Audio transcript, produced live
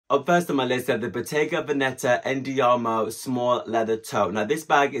Up first on my list, I have the Bottega Veneta Andiamo small leather tote. Now this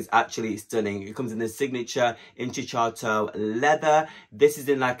bag is actually stunning. It comes in the signature Intrecciato leather. This is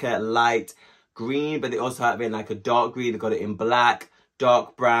in like a light green, but they also have it in like a dark green. They've got it in black,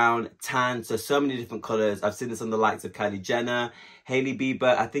 dark brown, tan, so many different colours. I've seen this on the likes of Kylie Jenner, Hailey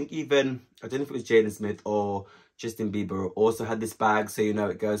Bieber. I think even, I don't know if it was Jaden Smith or Justin Bieber also had this bag, so you know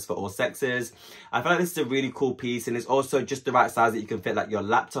it goes for all sexes. I feel like this is a really cool piece, and it's also just the right size that you can fit like your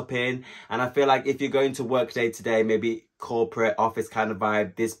laptop in. And I feel like if you're going to work day to day, maybe corporate office kind of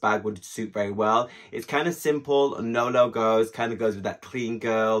vibe, this bag would suit very well. It's kind of simple, no logos, kind of goes with that clean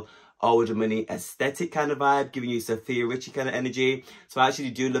girl, older money aesthetic kind of vibe, giving you Sophia Richie kind of energy. So I actually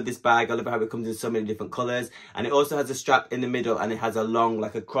do love this bag. I love how it comes in so many different colours, and it also has a strap in the middle, and it has a long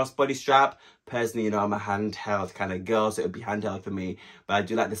like a crossbody strap. Personally, you know, I'm a handheld kind of girl, so it would be handheld for me, but I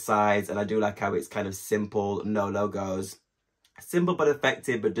do like the size, and I do like how it's kind of simple, no logos, simple but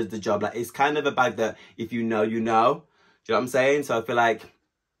effective, but does the job. Like, it's kind of a bag that if you know, you know. Do you know what I'm saying? So I feel like,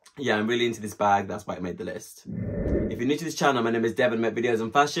 yeah, I'm really into this bag. That's why it made the list. If you're new to this channel, my name is Devon. I make videos on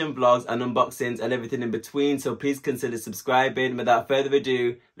fashion, vlogs and unboxings and everything in between, so please consider subscribing. Without further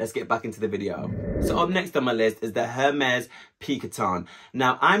ado, let's get back into the video. So up next on my list is the Hermes Picoton.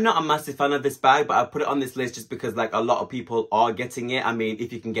 Now, I'm not a massive fan of this bag, but I put it on this list just because like a lot of people are getting it. I mean,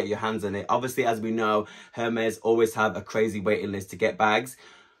 if you can get your hands on it. Obviously, as we know, Hermes always have a crazy waiting list to get bags,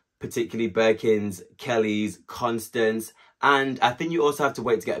 particularly Birkins, Kellys, Constance. And I think you also have to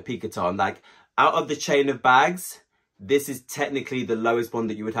wait to get a Picoton. Like, out of the chain of bags, this is technically the lowest one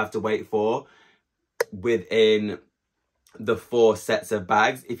that you would have to wait for within the 4 sets of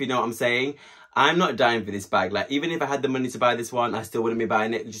bags, if you know what I'm saying. I'm not dying for this bag. Like, even if I had the money to buy this one, I still wouldn't be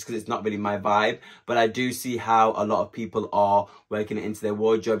buying it just because it's not really my vibe. But I do see how a lot of people are working it into their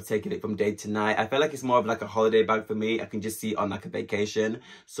wardrobe, taking it from day to night. I feel like it's more of like a holiday bag for me. I can just see it on like a vacation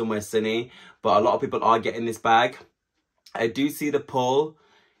somewhere sunny. But a lot of people are getting this bag. I do see the pull.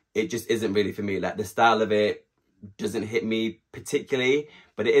 It just isn't really for me. Like, the style of it doesn't hit me particularly,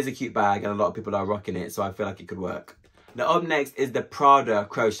 but it is a cute bag and a lot of people are rocking it, so I feel like it could work. Now up next is the Prada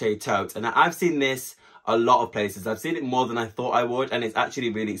crochet tote, and I've seen this a lot of places. I've seen it more than I thought I would, and it's actually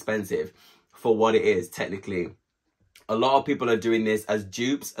really expensive for what it is technically. A lot of people are doing this as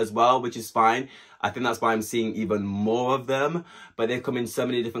dupes as well, which is fine. I think that's why I'm seeing even more of them. But they come in so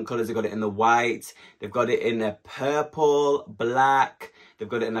many different colours. They've got it in the white. They've got it in a purple, black. They've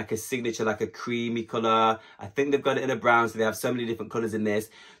got it in like a signature, like a creamy colour. I think they've got it in a brown. So they have so many different colours in this.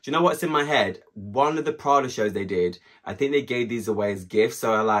 Do you know what's in my head? One of the Prada shows they did, I think they gave these away as gifts.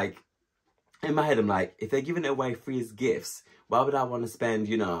 So I like, in my head, I'm like, if they're giving it away free as gifts, why would I want to spend,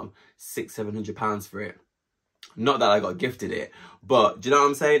 you know, £600-700 for it? Not that I got gifted it, but do you know what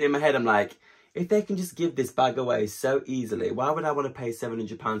I'm saying? In my head, I'm like, if they can just give this bag away so easily, why would I want to pay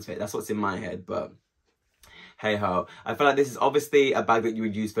 £700 for it? That's what's in my head, but hey ho. I feel like this is obviously a bag that you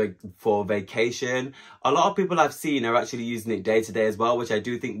would use for vacation. A lot of people I've seen are actually using it day to day as well, which I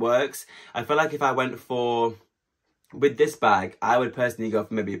do think works. I feel like if I went with this bag, I would personally go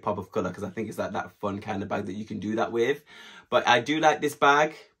for maybe a pop of colour, because I think it's like that fun kind of bag that you can do that with. But I do like this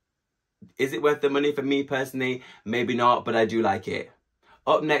bag. Is it worth the money for me personally? Maybe not, but I do like it.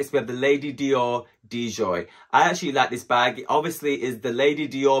 Up next, we have the Lady Dior DJoy. I actually like this bag. It obviously is the Lady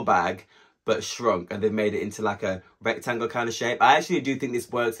Dior bag, but shrunk, and they've made it into like a rectangle kind of shape. I actually do think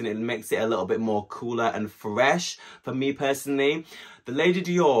this works, and it makes it a little bit more cooler and fresh for me personally. The Lady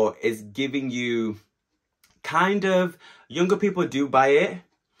Dior is giving you kind of, younger people do buy it,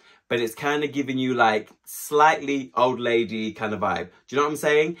 but it's kind of giving you like slightly old lady kind of vibe. Do you know what I'm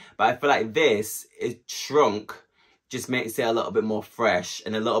saying? But I feel like this is shrunk, just makes it a little bit more fresh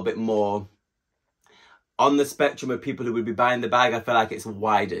and a little bit more on the spectrum of people who would be buying the bag. I feel like it's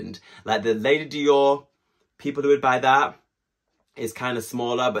widened. Like the Lady Dior, people who would buy that is kind of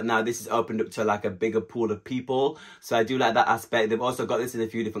smaller, but now this is opened up to like a bigger pool of people. So I do like that aspect. They've also got this in a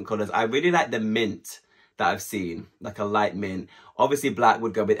few different colours. I really like the mint that I've seen, like a light mint. Obviously black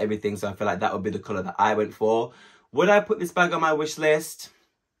would go with everything, so I feel like that would be the colour that I went for. Would I put this bag on my wish list?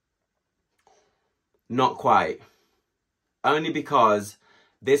 Not quite. Only because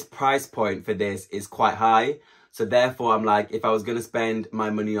this price point for this is quite high. So therefore I'm like, if I was going to spend my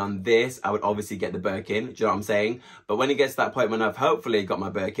money on this, I would obviously get the Birkin. Do you know what I'm saying? But when it gets to that point when I've hopefully got my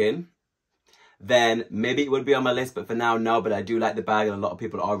Birkin, then maybe it would be on my list. But for now, no. But I do like the bag, and a lot of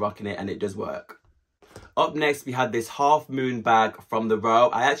people are rocking it, and it does work. Up next, we had this Half Moon bag from The Row.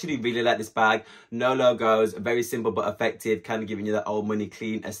 I actually really like this bag. No logos, very simple but effective, kind of giving you that old money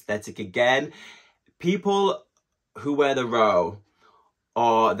clean aesthetic again. People who wear The Row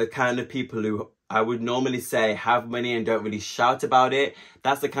are the kind of people who I would normally say have money and don't really shout about it.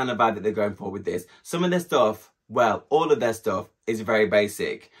 That's the kind of vibe that they're going for with this. Some of their stuff, well, all of their stuff is very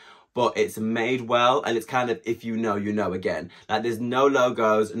basic, but it's made well, and it's kind of, if you know, you know again. Like, there's no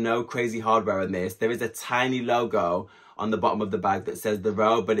logos, no crazy hardware in this. There is a tiny logo on the bottom of the bag that says The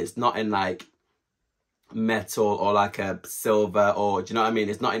Row, but it's not in like metal or like a silver, or do you know what I mean?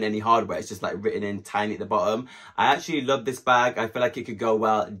 It's not in any hardware. It's just like written in tiny at the bottom. I actually love this bag. I feel like it could go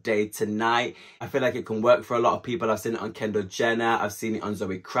well day to night. I feel like it can work for a lot of people. I've seen it on Kendall Jenner. I've seen it on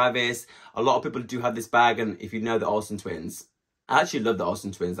Zoe Kravitz. A lot of people do have this bag, and if you know the Olsen twins, I actually love the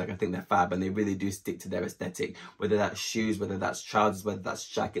Olsen twins. Like, I think they're fab, and they really do stick to their aesthetic, whether that's shoes, whether that's trousers, whether that's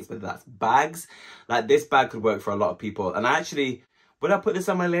jackets, whether that's bags. Like, this bag could work for a lot of people. And I actually, would I put this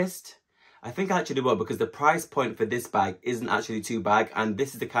on my list? I think I actually will, because the price point for this bag isn't actually too bad, and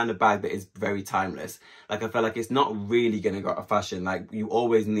this is the kind of bag that is very timeless. Like, I feel like it's not really going to go out of fashion. Like, you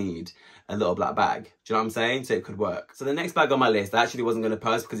always need a little black bag. Do you know what I'm saying? So it could work. So the next bag on my list, I actually wasn't going to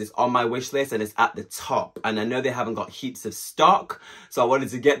post because it's on my wish list and it's at the top. And I know they haven't got heaps of stock, so I wanted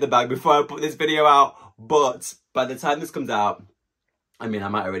to get the bag before I put this video out. But by the time this comes out, I mean, I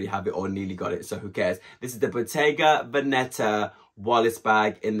might already have it or nearly got it, so who cares? This is the Bottega Veneta Wallis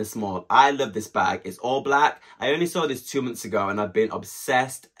bag in the small. I love this bag. It's all black. I only saw this 2 months ago and I've been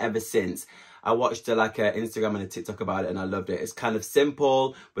obsessed ever since. I watched like an Instagram and a TikTok about it, and I loved it. It's kind of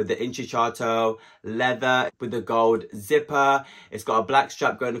simple with the Intrecciato leather with the gold zipper. It's got a black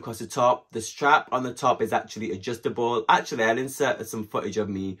strap going across the top. The strap on the top is actually adjustable. Actually, I'll insert some footage of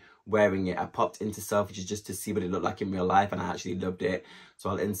me wearing it. I popped into Selfridges just to see what it looked like in real life, and I actually loved it.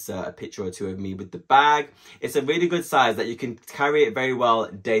 So I'll insert a picture or two of me with the bag. It's a really good size that you can carry it very well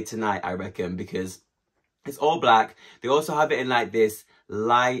day to night, I reckon, because it's all black. They also have it in like this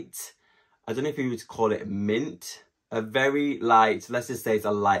light, I don't know if you would call it mint, a very light, let's just say it's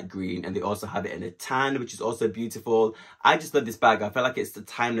a light green, and they also have it in a tan, which is also beautiful. I just love this bag. I feel like it's the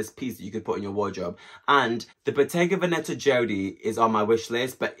timeless piece that you could put in your wardrobe. And the Bottega Veneta Jodie is on my wish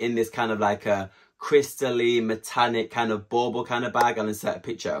list, but in this kind of like a crystally, metallic kind of bauble kind of bag. I'll insert a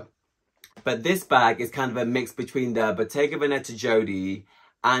picture. But this bag is kind of a mix between the Bottega Veneta Jodie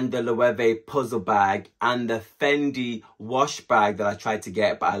and the Loewe puzzle bag and the Fendi wash bag that I tried to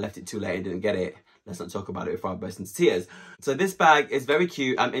get, but I left it too late and didn't get it. Let's not talk about it before I burst into tears. So this bag is very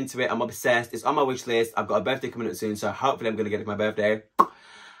cute. I'm into it. I'm obsessed. It's on my wish list. I've got a birthday coming up soon, so hopefully I'm going to get it for my birthday.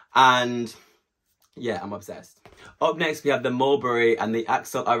 And yeah, I'm obsessed. Up next, we have the Mulberry and the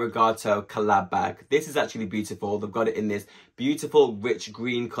Axel Arigato collab bag. This is actually beautiful. They've got it in this beautiful rich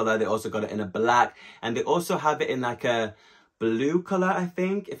green color. They also got it in a black, and they also have it in like a blue color, I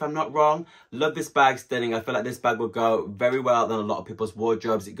think, if I'm not wrong. Love this bag, stunning. I feel like this bag will go very well in a lot of people's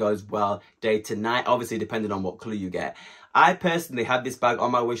wardrobes. It goes well day to night, obviously depending on what color you get. I personally had this bag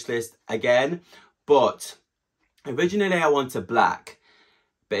on my wish list again, but originally I wanted black.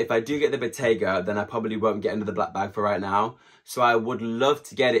 But if I do get the Bottega, then I probably won't get another black bag for right now. So I would love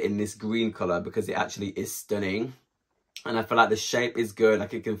to get it in this green color because it actually is stunning. And I feel like the shape is good.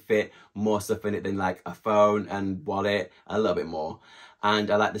 Like, it can fit more stuff in it than like a phone and wallet, a little bit more. And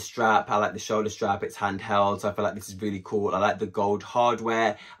I like the strap. I like the shoulder strap. It's handheld. So I feel like this is really cool. I like the gold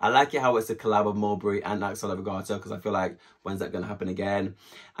hardware. I like it how it's a collab of Mulberry and Axel Arigato, because I feel like, when's that going to happen again?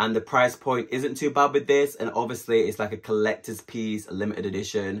 And the price point isn't too bad with this. And obviously it's like a collector's piece, a limited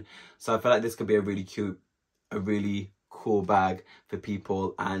edition. So I feel like this could be a really cute, a really cool bag for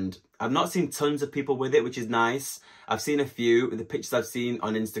people. And I've not seen tons of people with it, which is nice. I've seen a few. The pictures I've seen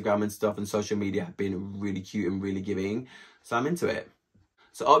on Instagram and stuff and social media have been really cute and really giving. So I'm into it.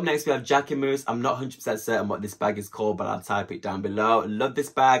 So up next we have Jacquemus. I'm not 100% certain what this bag is called, but I'll type it down below. Love this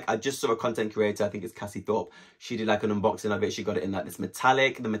bag. I just saw a content creator, I think it's Cassie Thorpe. She did like an unboxing of it. She got it in like this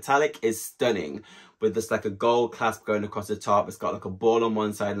metallic. The metallic is stunning with this like a gold clasp going across the top. It's got like a ball on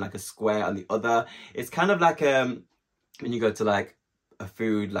one side and like a square on the other. It's kind of like when you go to like a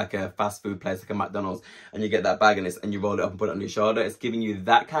food, like a fast food place, like a McDonald's, and you get that bag and you roll it up and put it on your shoulder. It's giving you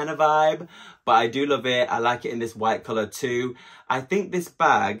that kind of vibe, but I do love it. I like it in this white color too. I think this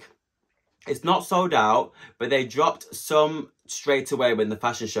bag, it's not sold out, but they dropped some straight away when the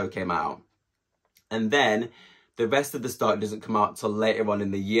fashion show came out, and then the rest of the stock doesn't come out till later on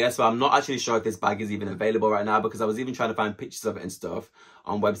in the year. So I'm not actually sure if this bag is even available right now, because I was even trying to find pictures of it and stuff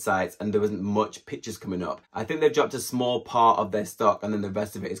on websites and there wasn't much pictures coming up. I think they've dropped a small part of their stock and then the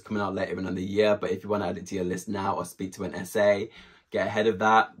rest of it is coming out later in the year. But if you want to add it to your list now or speak to an SA, get ahead of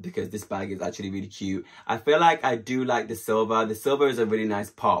that, because this bag is actually really cute. I feel like I do like the silver. The silver is a really nice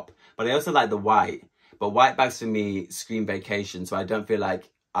pop, but I also like the white. But white bags for me scream vacation, so I don't feel like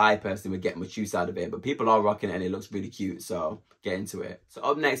I personally would get much use out of it, but people are rocking it and it looks really cute, so get into it. So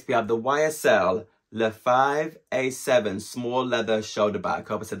up next we have the YSL Le 5A7 small leather shoulder bag. I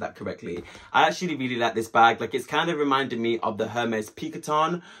hope I said that correctly. I actually really like this bag. Like, it's kind of reminded me of the Hermes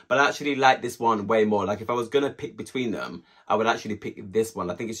Picoton, but I actually like this one way more. Like, if I was gonna pick between them, I would actually pick this one.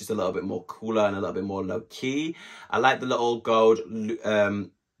 I think it's just a little bit more cooler and a little bit more low key. I like the little gold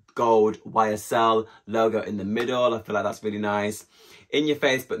YSL logo in the middle. I feel like that's really nice. In your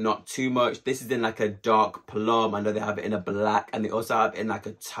face, but not too much. This is in like a dark plum. I know they have it in a black, and they also have it in like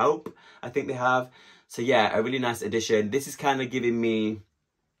a taupe, I think they have. So yeah, a really nice addition. This is kind of giving me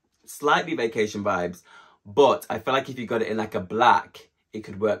slightly vacation vibes, but I feel like if you got it in like a black, it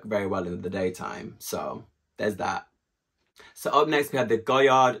could work very well in the daytime. So there's that. So up next we have the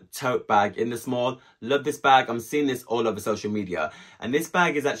Goyard tote bag in the small. Love this bag. I'm seeing this all over social media, and this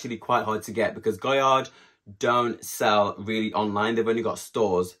bag is actually quite hard to get because Goyard don't sell really online. They've only got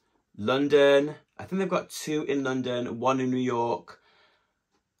stores. London, I think they've got 2 in London, 1 in New York,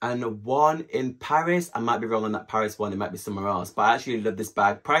 and 1 in Paris. I might be wrong on that Paris one. It might be somewhere else, but I actually love this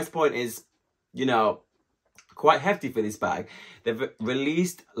bag. Price point is, you know, quite hefty for this bag. They've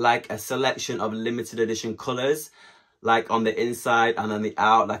released like a selection of limited edition colors, like on the inside and on the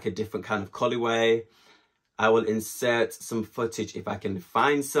out, like a different kind of colorway. I will insert some footage if I can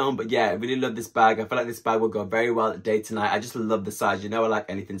find some. But yeah, I really love this bag. I feel like this bag will go very well day to night. I just love the size. You know, I like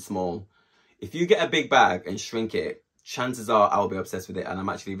anything small. If you get a big bag and shrink it, chances are I will be obsessed with it. And I'm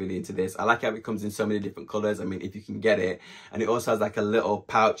actually really into this. I like how it comes in so many different colors. I mean, if you can get it. And it also has like a little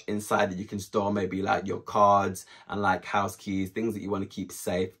pouch inside that you can store maybe like your cards and like house keys, things that you want to keep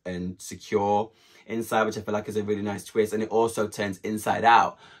safe and secure inside, which I feel like is a really nice twist. And it also turns inside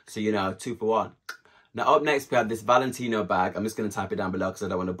out. So, you know, 2 for 1. Now up next we have this Valentino bag. I'm just going to type it down below because I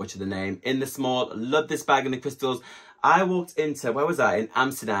don't want to butcher the name. In the small, love this bag in the crystals. I walked into, where was I? In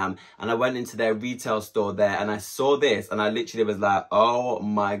Amsterdam, and I went into their retail store there and I saw this and I literally was like, oh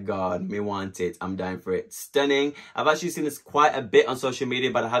my God, me want it. I'm dying for it. Stunning. I've actually seen this quite a bit on social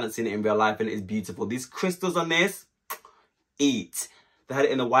media, but I hadn't seen it in real life and it is beautiful. These crystals on this, eat. They had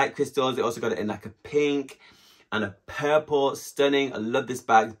it in the white crystals. They also got it in like a pink and a purple. Stunning. I love this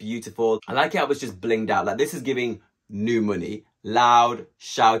bag. Beautiful. I like how it was just blinged out. Like, this is giving new money. Loud,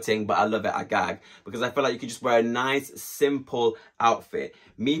 shouting, but I love it. I gag. Because I feel like you could just wear a nice, simple outfit.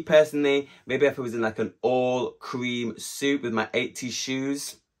 Me personally, maybe if it was in like an all cream suit with my 80s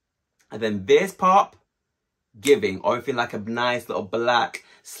shoes. And then this pop, giving. Or if you're like a nice little black,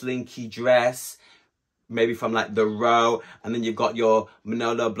 slinky dress. Maybe from like the Row. And then you've got your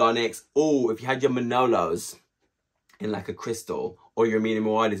Manolo Blahniks. Oh, if you had your Manolos in like a crystal, or your Amina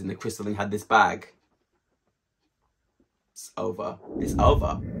Muadis in the crystal and you had this bag, it's over. It's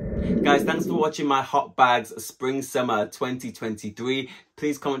over. Guys, thanks for watching my Hot Bags Spring Summer 2023.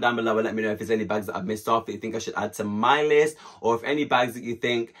 Please comment down below and let me know if there's any bags that I've missed off that you think I should add to my list, or if any bags that you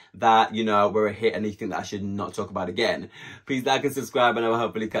think that, you know, were a hit and you think that I should not talk about again. Please like and subscribe, and I will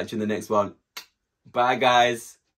hopefully catch you in the next one. Bye, guys.